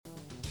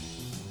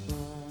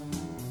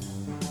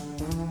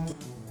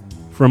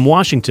From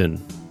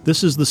Washington,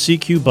 this is the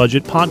CQ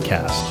Budget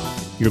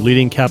Podcast, your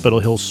leading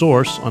Capitol Hill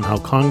source on how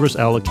Congress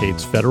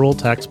allocates federal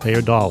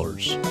taxpayer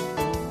dollars.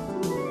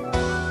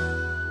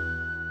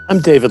 I'm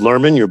David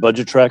Lerman, your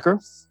budget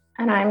tracker.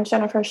 And I'm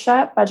Jennifer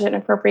Shutt, budget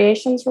and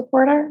appropriations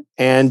reporter.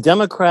 And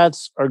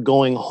Democrats are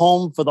going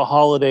home for the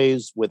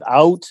holidays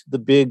without the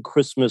big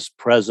Christmas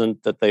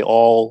present that they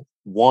all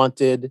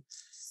wanted.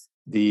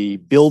 The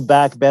Build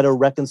Back Better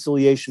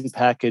reconciliation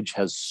package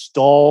has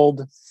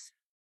stalled.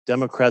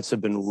 Democrats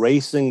have been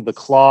racing the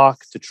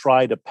clock to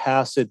try to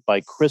pass it by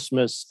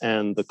Christmas,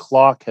 and the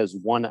clock has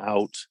won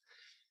out.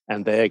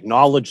 And they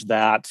acknowledge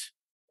that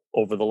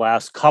over the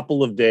last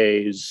couple of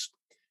days.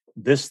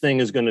 This thing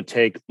is going to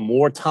take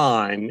more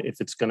time if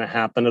it's going to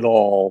happen at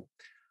all.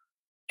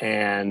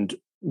 And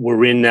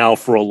we're in now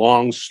for a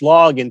long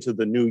slog into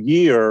the new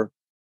year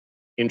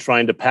in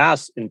trying to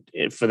pass, and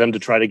for them to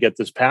try to get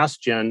this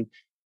passed, Jen.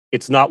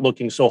 It's not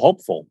looking so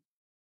hopeful.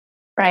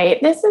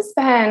 Right. This has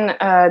been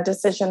a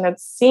decision that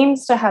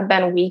seems to have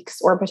been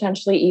weeks or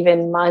potentially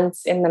even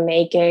months in the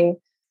making.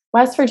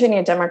 West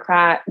Virginia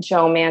Democrat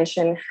Joe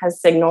Manchin has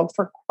signaled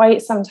for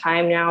quite some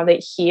time now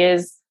that he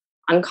is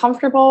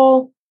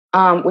uncomfortable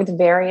with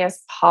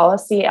various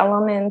policy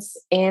elements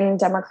in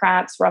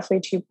Democrats' roughly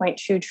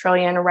 $2.2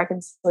 trillion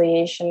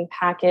reconciliation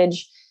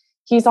package.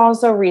 He's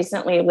also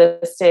recently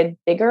listed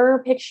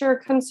bigger picture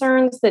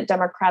concerns that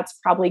Democrats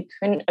probably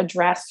couldn't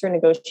address through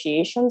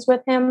negotiations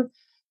with him.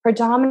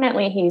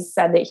 Predominantly, he's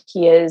said that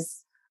he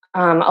is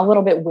a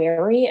little bit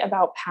wary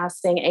about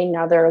passing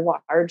another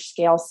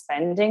large-scale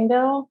spending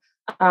bill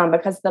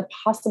because the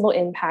possible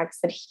impacts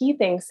that he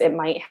thinks it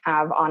might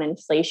have on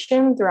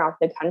inflation throughout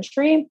the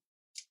country.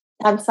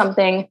 That's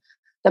something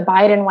the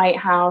Biden White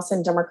House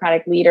and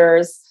Democratic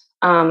leaders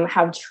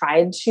have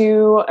tried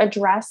to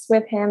address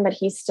with him, but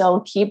he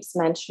still keeps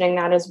mentioning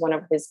that as one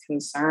of his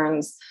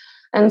concerns.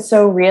 And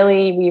so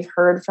really, we've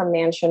heard from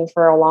Manchin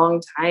for a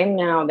long time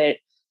now that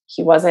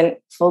he wasn't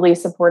fully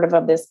supportive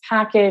of this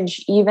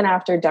package, even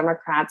after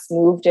Democrats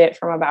moved it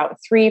from about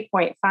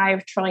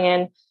 $3.5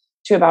 trillion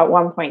to about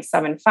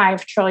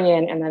 $1.75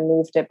 trillion and then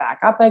moved it back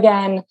up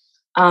again.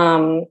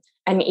 And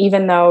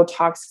even though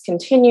talks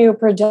continue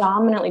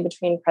predominantly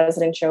between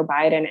President Joe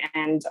Biden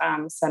and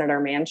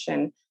Senator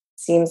Manchin,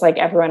 seems like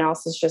everyone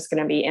else is just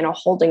going to be in a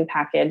holding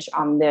package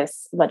on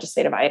this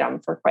legislative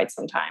item for quite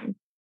some time.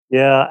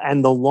 Yeah,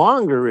 and the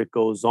longer it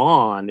goes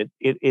on,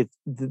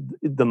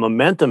 the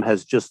momentum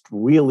has just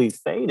really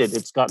faded.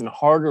 It's gotten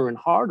harder and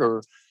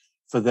harder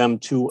for them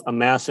to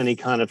amass any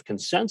kind of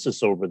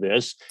consensus over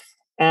this.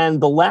 And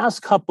the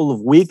last couple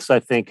of weeks, I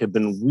think, have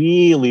been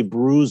really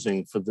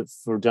bruising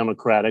for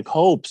Democratic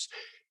hopes.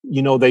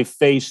 You know, they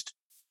faced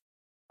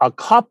a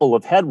couple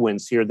of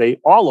headwinds here. They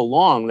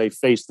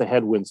faced the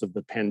headwinds of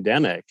the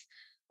pandemic.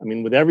 I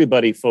mean, with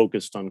everybody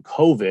focused on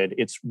COVID,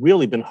 it's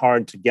really been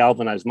hard to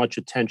galvanize much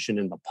attention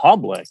in the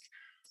public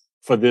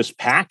for this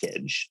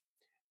package,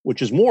 which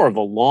is more of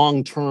a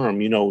long-term,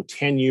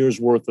 10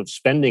 years worth of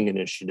spending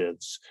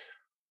initiatives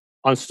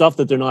on stuff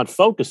that they're not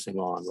focusing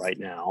on right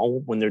now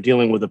when they're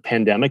dealing with a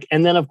pandemic.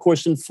 And then, of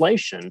course,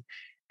 inflation.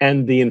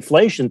 And the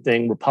inflation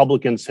thing,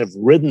 Republicans have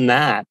ridden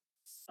that.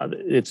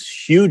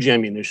 It's huge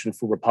ammunition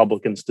for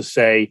Republicans to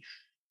say,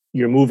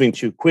 you're moving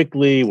too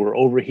quickly, we're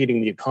overheating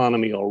the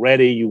economy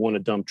already, you want to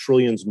dump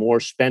trillions more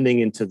spending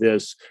into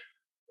this.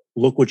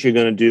 Look what you're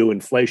going to do.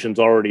 Inflation's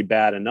already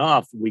bad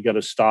enough. We got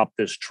to stop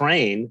this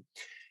train.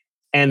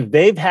 And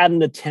they've had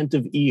an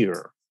attentive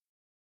ear.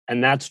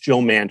 And that's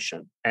Joe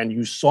Manchin. And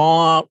you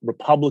saw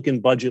Republican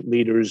budget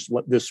leaders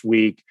this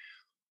week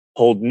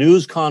hold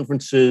news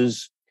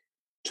conferences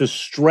to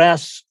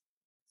stress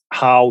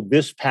how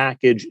this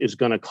package is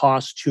going to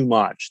cost too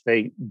much.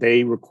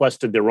 They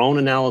requested their own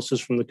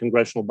analysis from the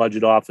Congressional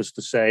Budget Office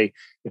to say,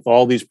 if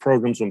all these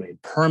programs were made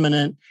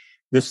permanent,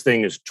 this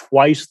thing is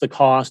twice the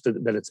cost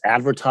that it's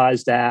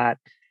advertised at.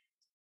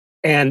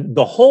 And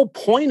the whole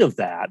point of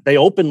that, they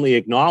openly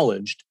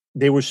acknowledged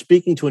they were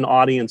speaking to an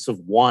audience of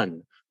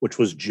one, which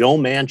was Joe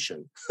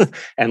Manchin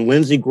and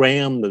Lindsey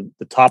Graham,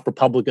 the top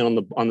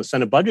Republican on the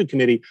Senate Budget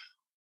Committee,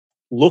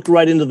 looked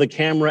right into the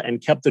camera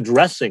and kept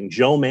addressing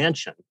Joe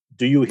Manchin.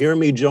 Do you hear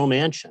me, Joe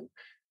Manchin?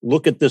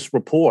 Look at this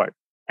report.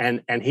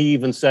 And he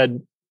even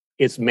said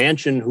it's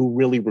Manchin who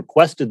really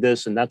requested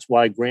this, and that's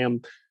why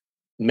Graham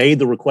made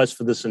the request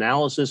for this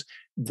analysis.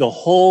 The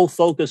whole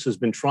focus has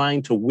been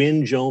trying to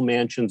win Joe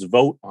Manchin's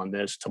vote on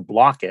this, to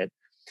block it.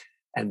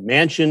 And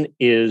Manchin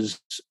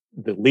is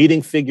the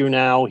leading figure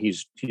now.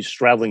 He's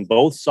straddling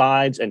both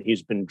sides, and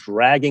he's been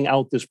dragging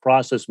out this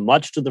process,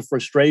 much to the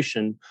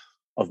frustration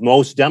of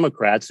most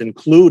Democrats,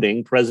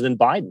 including President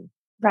Biden.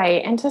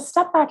 Right. And to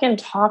step back and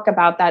talk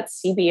about that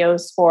CBO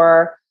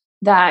score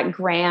that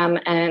Graham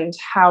and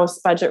House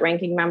Budget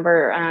Ranking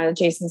Member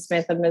Jason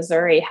Smith of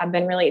Missouri have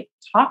been really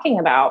talking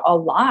about a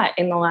lot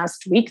in the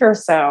last week or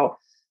so,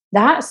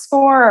 that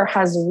score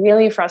has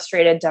really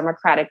frustrated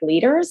Democratic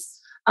leaders.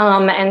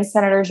 And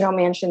Senator Joe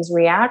Manchin's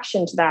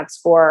reaction to that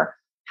score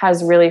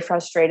has really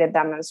frustrated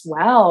them as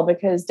well,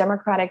 because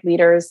Democratic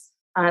leaders,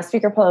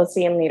 Speaker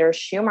Pelosi and Leader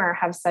Schumer,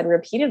 have said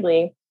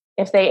repeatedly,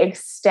 if they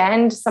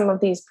extend some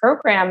of these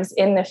programs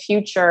in the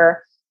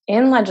future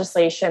in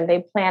legislation,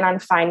 they plan on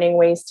finding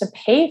ways to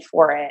pay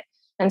for it.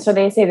 And so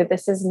they say that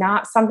this is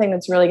not something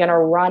that's really going to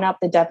run up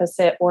the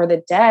deficit or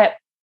the debt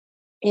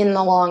in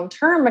the long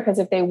term, because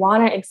if they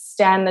want to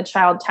extend the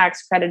child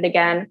tax credit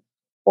again,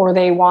 or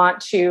they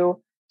want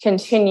to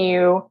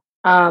continue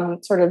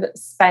sort of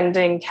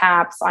spending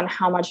caps on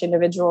how much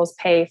individuals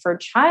pay for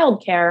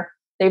childcare,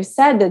 they've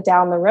said that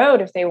down the road,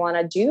 if they want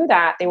to do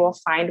that, they will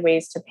find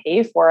ways to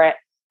pay for it.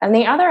 And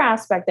the other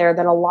aspect there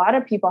that a lot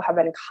of people have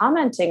been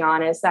commenting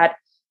on is that,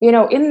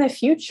 in the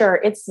future,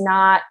 it's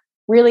not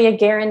really a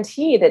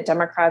guarantee that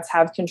Democrats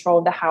have control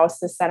of the House,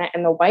 the Senate,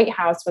 and the White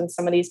House when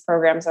some of these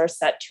programs are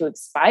set to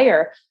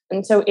expire.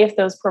 And so if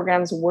those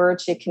programs were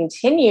to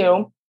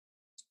continue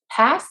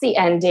past the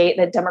end date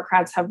that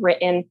Democrats have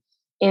written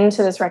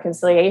into this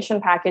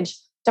reconciliation package,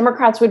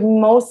 Democrats would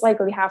most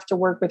likely have to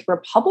work with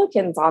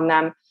Republicans on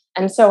them.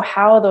 And so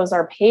how those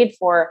are paid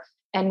for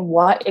and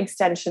what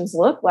extensions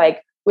look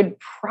like would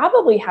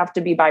probably have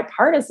to be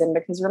bipartisan,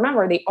 because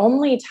remember, the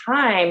only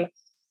time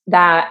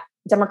that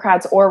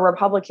Democrats or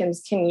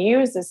Republicans can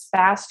use this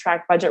fast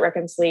track budget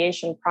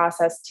reconciliation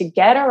process to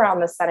get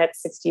around the Senate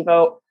 60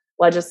 vote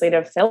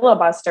legislative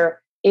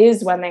filibuster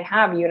is when they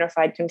have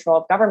unified control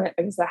of government,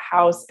 because the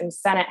House and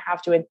Senate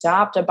have to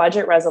adopt a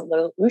budget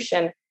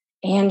resolution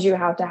and you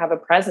have to have a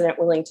president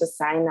willing to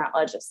sign that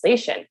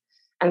legislation.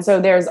 And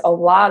so there's a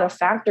lot of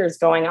factors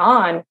going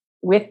on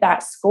with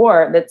that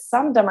score that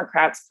some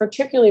Democrats,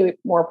 particularly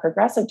more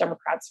progressive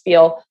Democrats,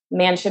 feel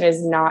Manchin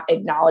is not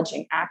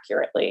acknowledging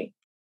accurately.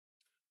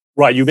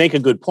 Right. You make a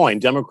good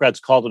point. Democrats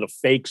called it a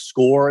fake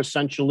score,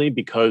 essentially,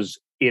 because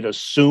it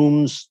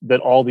assumes that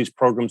all these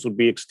programs would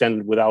be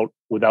extended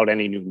without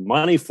any new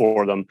money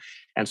for them.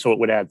 And so it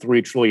would add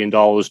 $3 trillion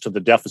to the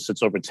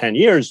deficits over 10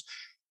 years.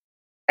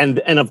 And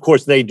of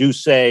course, they do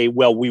say,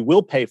 well, we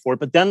will pay for it.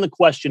 But then the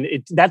question,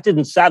 that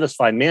didn't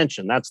satisfy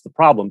Manchin. That's the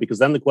problem, because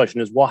then the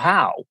question is, well,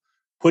 how?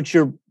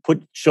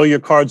 Show your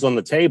cards on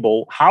the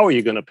table. How are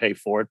you going to pay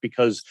for it?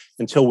 Because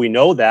until we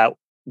know that,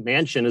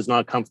 Manchin is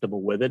not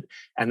comfortable with it.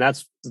 And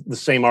that's the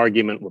same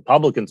argument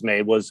Republicans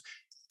made, was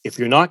if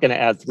you're not going to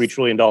add $3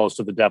 trillion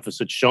to the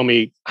deficit, show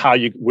me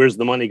where's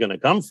the money going to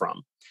come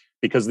from?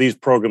 Because these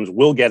programs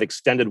will get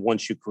extended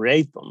once you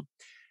create them.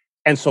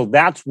 And so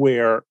that's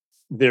where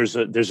there's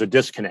a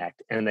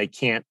disconnect, and they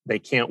can't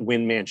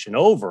win Manchin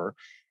over.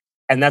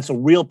 And that's a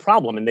real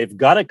problem. And they've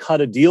got to cut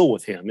a deal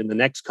with him in the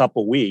next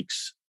couple of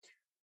weeks.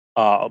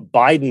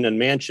 Biden and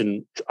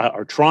Manchin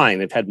are trying.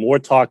 They've had more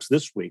talks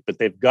this week, but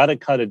they've got to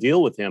cut a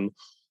deal with him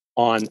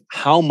on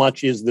how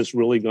much is this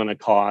really going to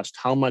cost?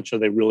 How much are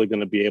they really going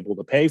to be able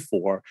to pay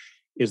for?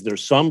 Is there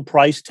some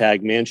price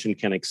tag Manchin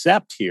can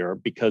accept here?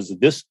 Because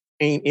this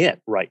ain't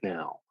it right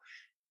now.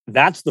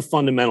 That's the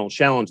fundamental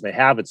challenge they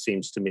have, it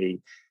seems to me.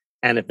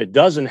 And if it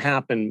doesn't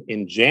happen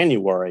in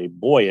January,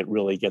 boy, it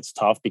really gets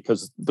tough,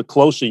 because the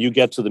closer you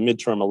get to the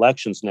midterm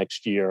elections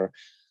next year,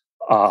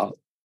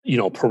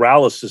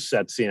 paralysis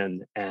sets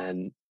in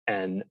and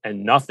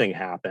nothing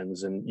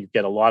happens, and you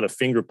get a lot of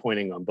finger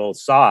pointing on both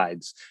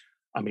sides.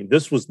 I mean,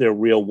 this was their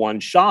real one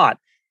shot.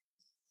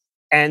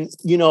 And,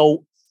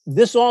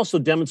 this also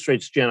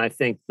demonstrates, Jen, I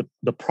think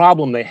the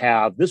problem they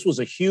have. This was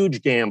a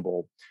huge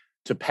gamble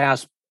to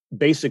pass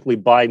basically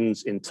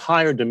Biden's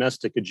entire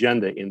domestic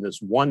agenda in this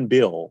one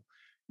bill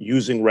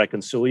using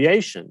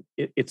reconciliation.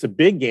 It's a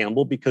big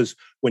gamble, because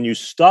when you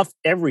stuff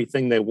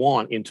everything they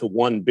want into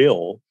one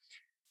bill,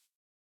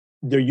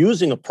 they're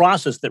using a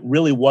process that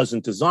really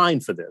wasn't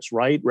designed for this,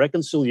 right?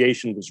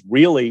 Reconciliation was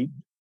really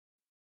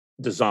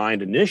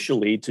designed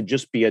initially to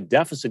just be a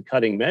deficit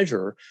cutting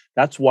measure.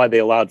 That's why they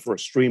allowed for a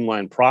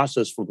streamlined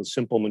process for the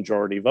simple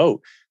majority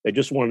vote. They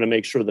just wanted to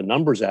make sure the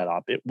numbers add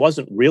up. It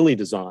wasn't really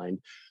designed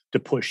to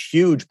push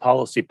huge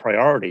policy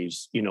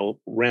priorities,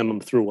 ram them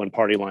through on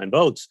party line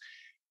votes.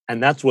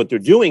 And that's what they're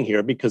doing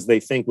here, because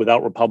they think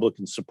without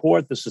Republican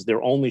support, this is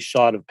their only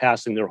shot of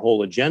passing their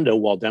whole agenda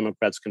while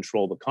Democrats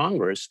control the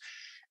Congress.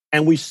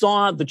 And we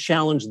saw the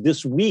challenge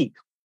this week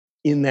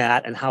in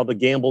that, and how the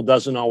gamble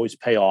doesn't always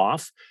pay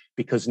off,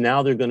 because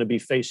now they're going to be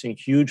facing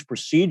huge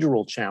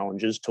procedural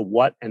challenges to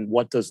what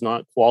does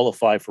not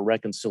qualify for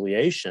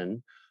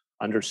reconciliation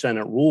under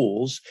Senate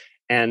rules.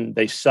 And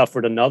they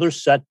suffered another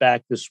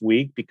setback this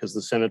week, because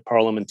the Senate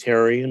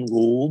parliamentarian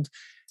ruled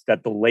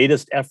that the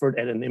latest effort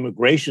at an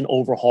immigration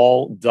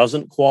overhaul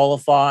doesn't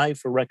qualify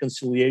for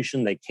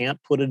reconciliation. They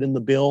can't put it in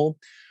the bill.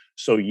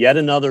 So yet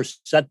another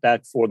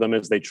setback for them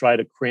as they try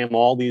to cram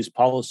all these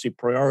policy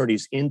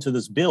priorities into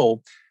this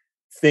bill.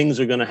 Things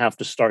are going to have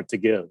to start to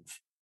give.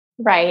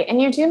 Right. And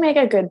you do make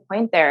a good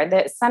point there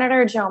that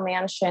Senator Joe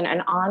Manchin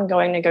and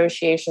ongoing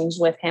negotiations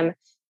with him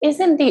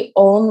isn't the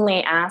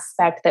only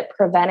aspect that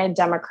prevented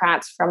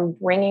Democrats from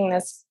bringing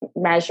this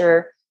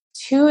measure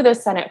to the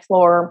Senate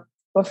floor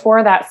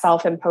before that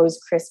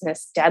self-imposed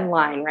Christmas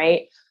deadline,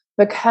 right?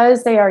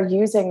 Because they are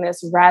using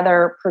this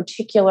rather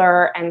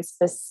particular and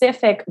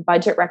specific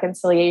budget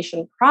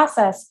reconciliation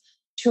process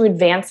to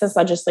advance this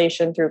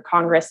legislation through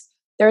Congress,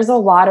 there's a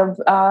lot of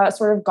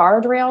sort of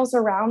guardrails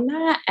around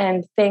that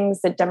and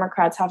things that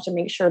Democrats have to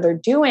make sure they're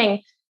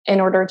doing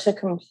in order to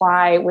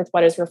comply with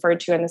what is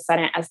referred to in the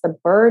Senate as the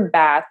bird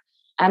bath.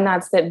 And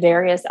that's that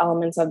various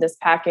elements of this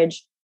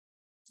package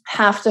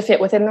have to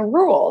fit within the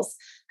rules.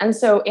 And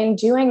so in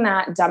doing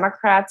that,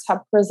 Democrats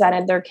have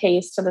presented their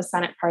case to the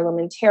Senate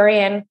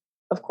parliamentarian,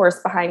 of course,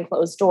 behind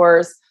closed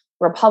doors.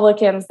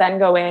 Republicans then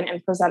go in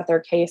and present their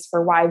case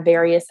for why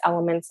various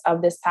elements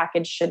of this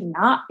package should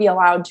not be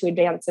allowed to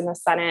advance in the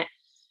Senate.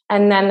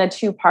 And then the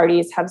two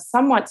parties have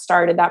somewhat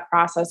started that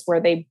process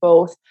where they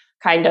both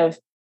kind of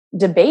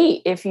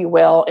debate, if you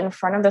will, in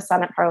front of the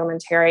Senate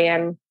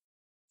parliamentarian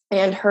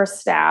and her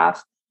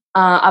staff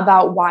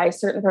about why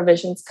certain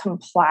provisions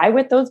comply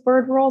with those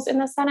bird rules in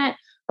the Senate,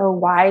 or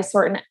why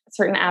certain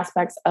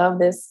aspects of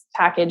this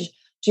package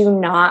do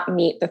not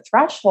meet the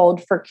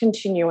threshold for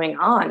continuing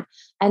on.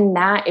 And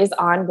that is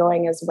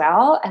ongoing as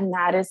well. And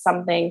that is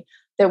something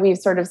that we've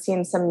sort of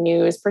seen some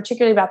news,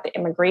 particularly about the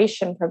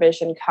immigration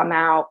provision, come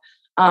out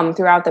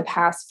throughout the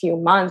past few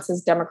months,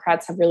 as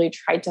Democrats have really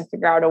tried to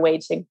figure out a way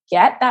to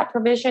get that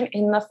provision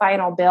in the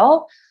final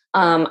bill,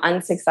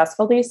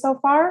 unsuccessfully so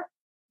far.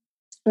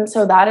 And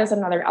so that is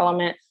another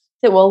element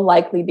that will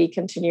likely be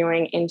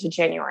continuing into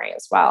January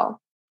as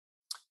well.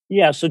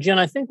 Yeah. So, Jen,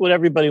 I think what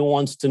everybody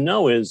wants to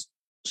know is,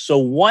 so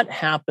what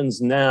happens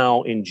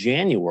now in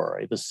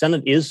January? The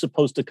Senate is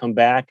supposed to come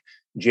back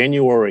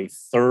January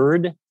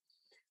 3rd,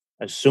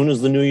 as soon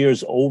as the New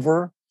Year's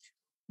over.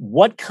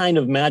 What kind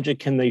of magic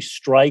can they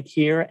strike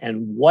here?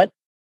 And what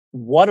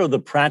are the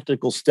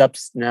practical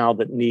steps now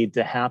that need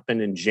to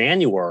happen in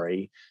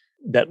January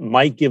that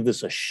might give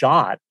this a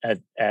shot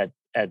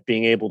at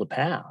being able to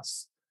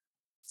pass?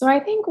 So I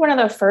think one of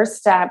the first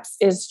steps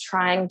is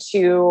trying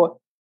to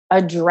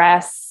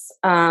address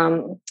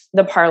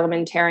the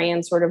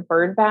parliamentarian sort of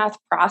bird bath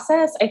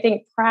process. I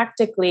think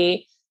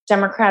practically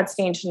Democrats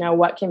need to know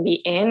what can be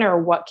in or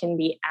what can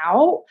be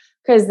out,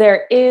 because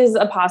there is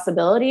a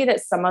possibility that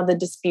some of the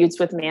disputes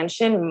with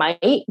Manchin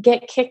might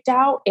get kicked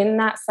out in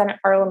that Senate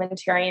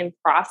parliamentarian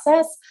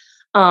process.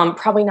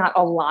 Probably not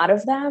a lot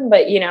of them,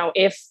 but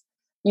if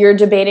you're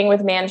debating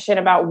with Manchin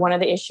about one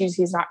of the issues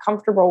he's not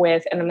comfortable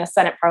with, and then the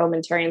Senate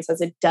parliamentarian says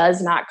it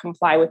does not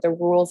comply with the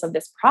rules of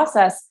this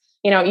process,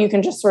 you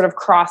can just sort of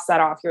cross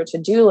that off your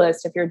to-do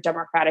list if you're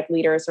Democratic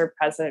leaders or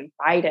President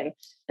Biden.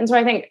 And so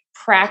I think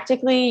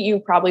practically you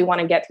probably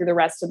want to get through the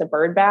rest of the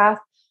bird bath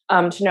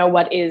to know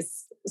what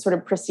is sort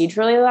of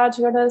procedurally allowed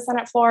to go to the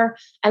Senate floor.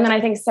 And then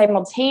I think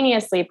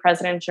simultaneously,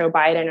 President Joe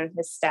Biden and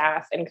his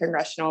staff and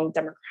congressional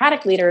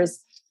Democratic leaders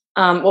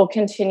will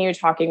continue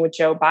talking with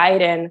Joe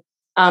Biden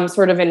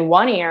sort of in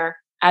one ear,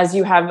 as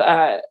you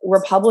have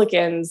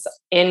Republicans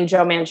in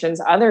Joe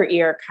Manchin's other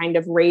ear kind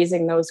of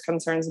raising those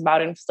concerns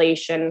about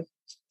inflation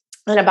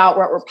and about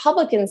what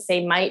Republicans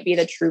say might be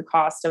the true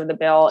cost of the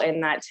bill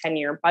in that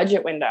 10-year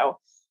budget window.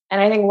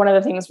 And I think one of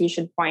the things we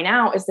should point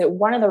out is that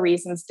one of the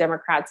reasons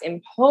Democrats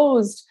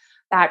imposed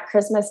that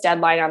Christmas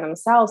deadline on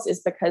themselves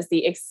is because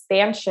the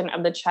expansion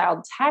of the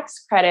child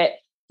tax credit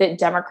that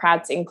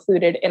Democrats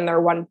included in their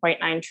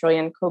 $1.9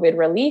 trillion COVID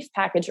relief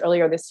package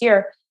earlier this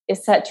year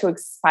is set to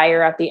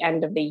expire at the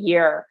end of the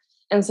year.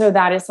 And so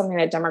that is something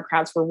that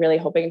Democrats were really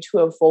hoping to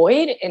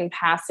avoid in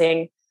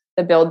passing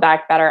the Build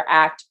Back Better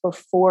Act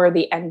before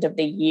the end of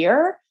the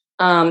year,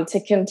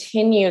 to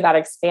continue that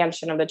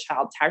expansion of the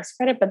child tax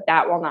credit, but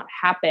that will not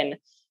happen.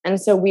 And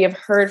so we have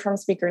heard from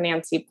Speaker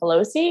Nancy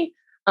Pelosi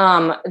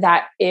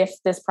that if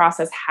this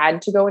process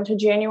had to go into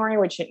January,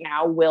 which it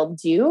now will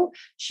do,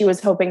 she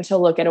was hoping to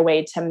look at a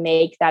way to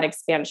make that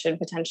expansion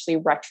potentially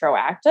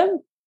retroactive.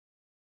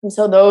 And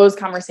so those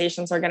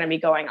conversations are going to be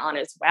going on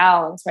as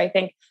well. And so I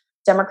think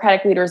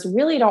Democratic leaders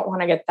really don't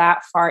want to get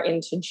that far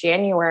into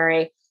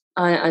January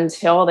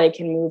until they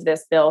can move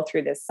this bill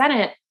through the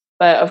Senate.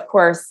 But of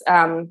course,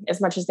 as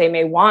much as they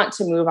may want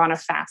to move on a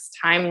fast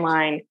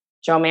timeline,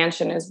 Joe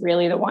Manchin is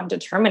really the one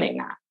determining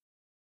that.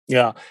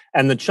 Yeah.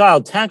 And the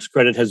child tax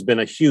credit has been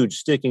a huge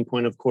sticking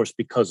point, of course,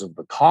 because of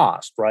the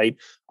cost, right?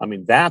 I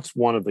mean, that's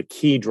one of the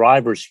key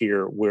drivers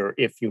here, where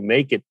if you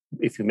make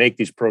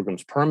these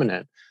programs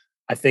permanent,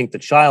 I think the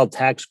child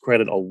tax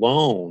credit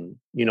alone,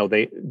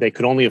 they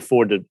could only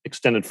afford to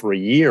extend it for a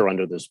year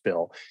under this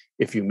bill.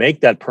 If you make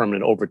that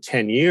permanent over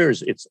 10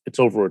 years, it's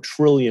over $1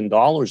 trillion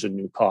in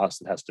new costs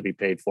that has to be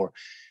paid for.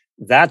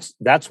 That's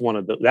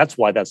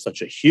why that's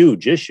such a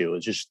huge issue.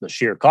 It's just the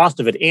sheer cost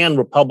of it. And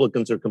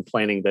Republicans are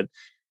complaining that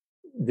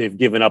they've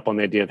given up on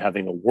the idea of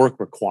having a work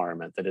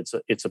requirement, that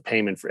it's a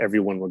payment for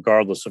everyone,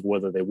 regardless of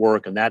whether they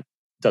work. And that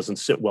doesn't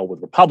sit well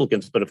with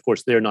Republicans, but of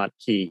course they're not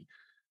key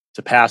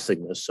to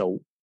passing this.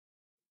 So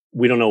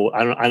we don't know.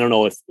 I don't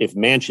know if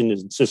Manchin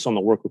insists on the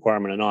work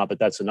requirement or not, but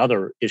that's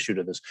another issue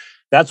to this.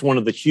 That's one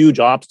of the huge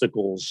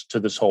obstacles to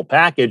this whole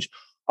package,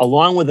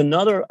 along with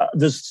another.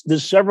 There's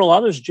several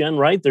others, Jen,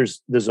 right?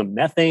 There's a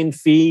methane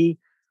fee,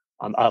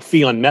 a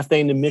fee on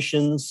methane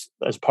emissions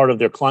as part of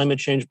their climate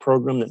change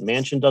program that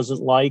Manchin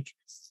doesn't like,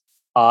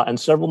 and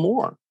several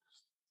more.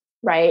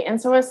 Right.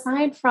 And so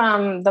aside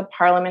from the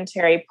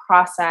parliamentary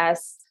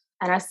process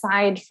And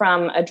aside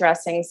from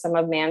addressing some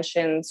of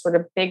Manchin's sort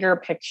of bigger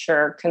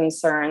picture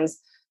concerns,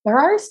 there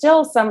are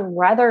still some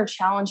rather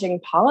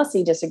challenging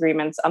policy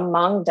disagreements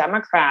among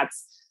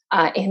Democrats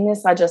in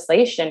this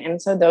legislation.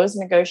 And so those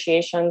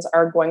negotiations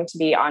are going to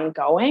be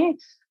ongoing,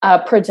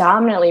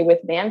 predominantly with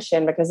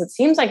Manchin, because it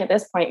seems like at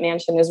this point,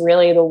 Manchin is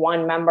really the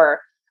one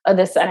member of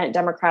the Senate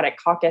Democratic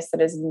caucus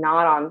that is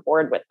not on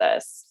board with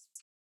this.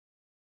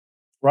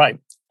 Right.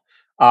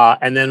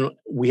 And then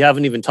we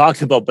haven't even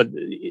talked about, but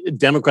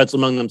Democrats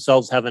among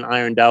themselves haven't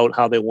ironed out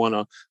how they want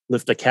to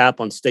lift a cap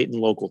on state and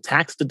local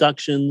tax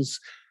deductions.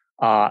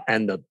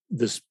 And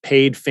this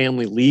paid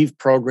family leave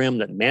program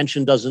that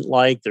Manchin doesn't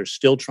like. They're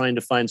still trying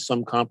to find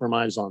some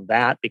compromise on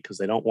that because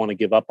they don't want to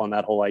give up on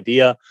that whole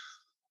idea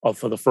of,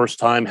 for the first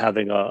time,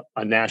 having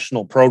a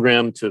national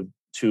program to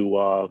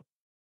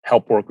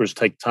help workers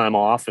take time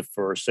off if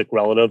for a sick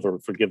relative or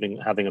for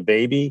having a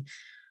baby.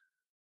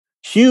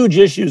 Huge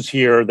issues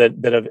here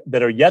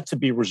that are yet to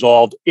be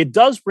resolved. It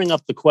does bring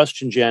up the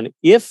question, Jen,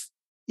 if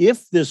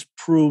this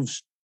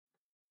proves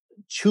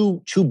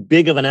too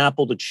big of an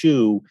apple to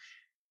chew,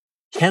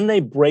 can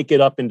they break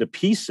it up into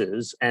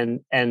pieces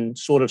and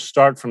sort of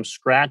start from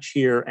scratch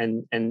here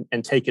and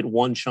take it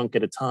one chunk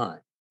at a time?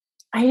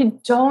 I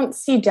don't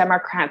see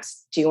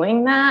Democrats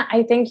doing that.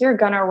 I think you're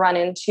going to run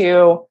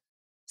into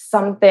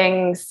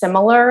something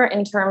similar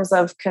in terms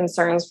of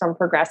concerns from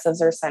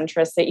progressives or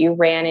centrists that you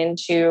ran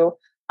into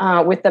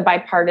with the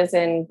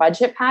bipartisan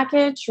budget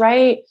package,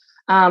 right?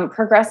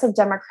 Progressive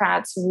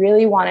Democrats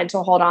really wanted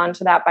to hold on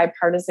to that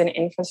bipartisan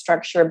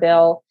infrastructure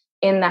bill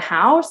in the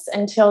House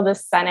until the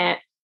Senate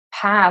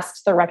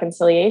passed the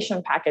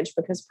reconciliation package,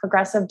 because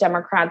progressive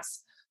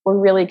Democrats were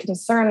really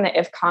concerned that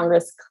if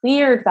Congress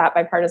cleared that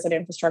bipartisan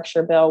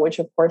infrastructure bill, which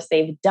of course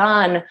they've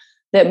done,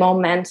 that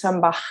momentum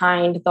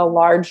behind the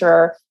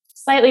larger,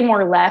 slightly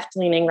more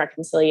left-leaning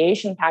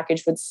reconciliation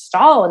package would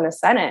stall in the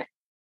Senate.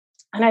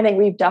 And I think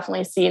we've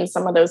definitely seen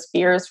some of those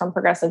fears from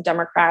progressive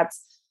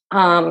Democrats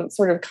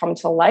sort of come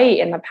to light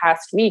in the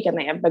past week, and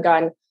they have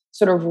begun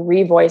sort of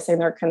revoicing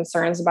their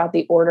concerns about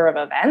the order of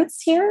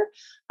events here.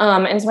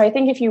 And so I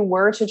think if you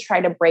were to try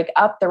to break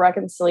up the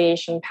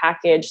reconciliation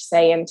package,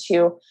 say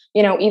into,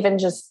 even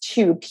just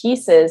two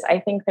pieces, I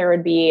think there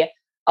would be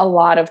a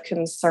lot of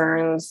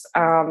concerns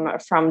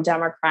from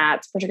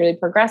Democrats, particularly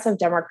progressive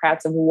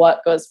Democrats, of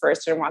what goes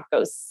first and what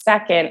goes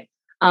second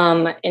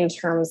in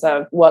terms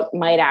of what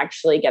might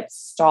actually get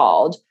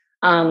stalled.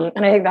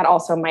 And I think that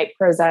also might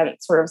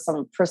present sort of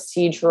some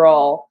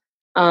procedural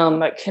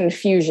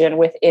confusion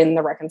within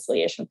the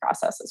reconciliation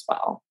process as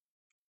well.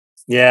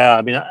 Yeah,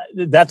 I mean,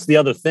 that's the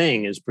other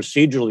thing is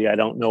procedurally, I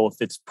don't know if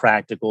it's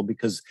practical,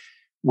 because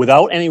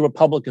without any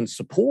Republican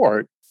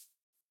support,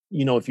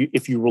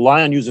 if you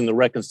rely on using the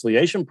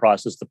reconciliation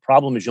process, the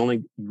problem is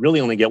you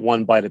really only get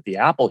one bite at the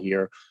apple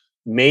here,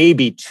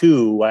 maybe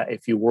two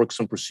if you work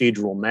some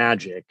procedural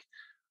magic.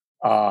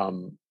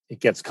 It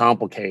gets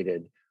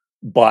complicated,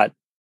 but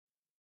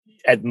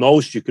at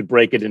most you could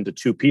break it into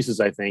two pieces,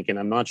 I think, and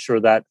I'm not sure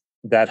that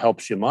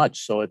helps you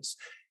much. So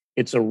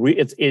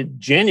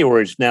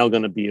January is now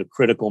going to be a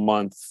critical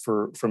month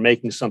for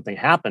making something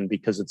happen,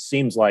 because it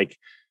seems like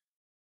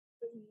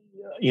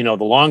the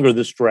longer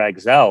this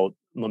drags out,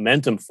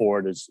 momentum for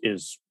it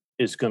is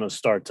going to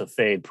start to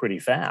fade pretty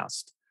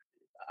fast.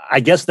 I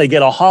guess they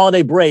get a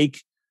holiday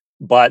break,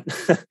 but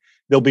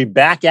they'll be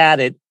back at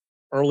it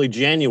early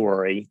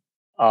January,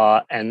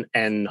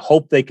 and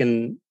hope they're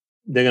going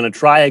to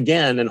try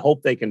again and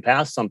hope they can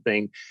pass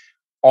something.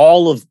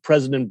 All of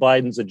President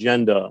Biden's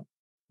agenda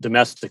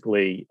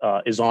domestically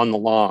is on the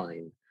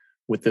line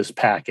with this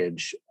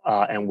package,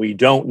 and we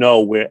don't know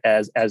where.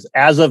 As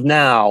of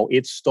now,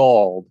 it's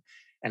stalled,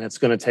 and it's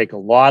going to take a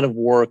lot of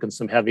work and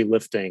some heavy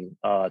lifting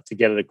to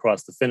get it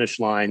across the finish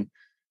line.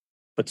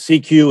 But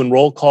CQ and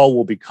Roll Call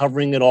will be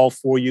covering it all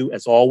for you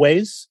as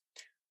always.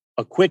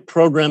 A quick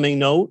programming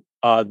note: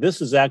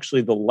 this is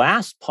actually the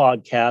last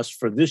podcast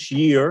for this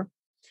year.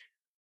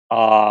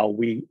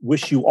 We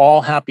wish you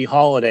all happy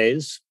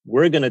holidays.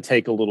 We're going to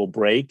take a little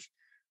break,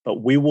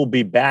 but we will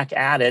be back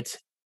at it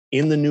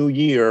in the new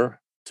year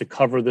to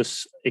cover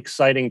this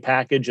exciting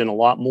package and a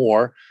lot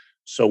more.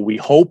 So we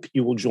hope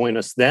you will join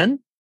us then.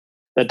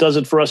 That does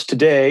it for us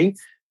today.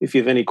 If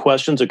you have any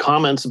questions or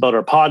comments about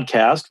our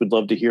podcast, we'd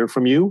love to hear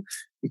from you.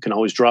 You can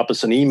always drop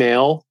us an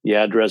email. The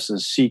address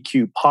is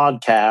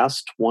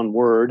cqpodcast, one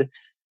word,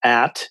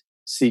 at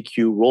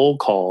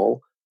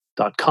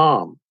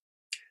cqrollcall.com.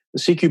 The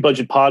CQ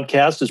Budget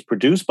Podcast is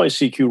produced by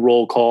CQ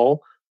Roll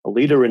Call, a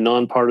leader in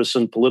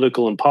nonpartisan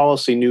political and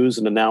policy news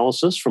and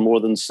analysis for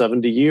more than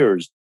 70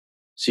 years.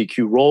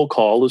 CQ Roll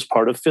Call is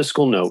part of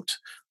Fiscal Note,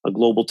 a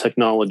global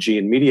technology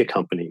and media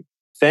company.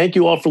 Thank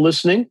you all for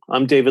listening.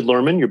 I'm David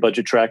Lerman, your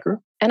budget tracker.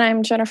 And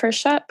I'm Jennifer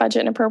Shutt,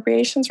 budget and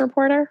appropriations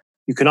reporter.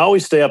 You can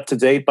always stay up to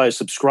date by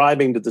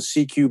subscribing to the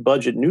CQ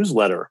Budget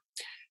newsletter.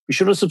 Be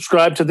sure to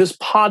subscribe to this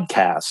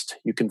podcast.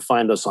 You can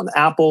find us on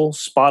Apple,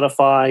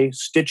 Spotify,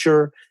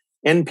 Stitcher,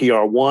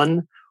 NPR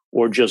One,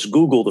 or just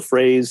Google the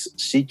phrase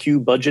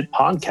CQ Budget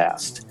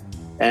Podcast.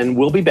 And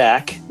we'll be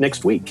back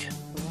next week.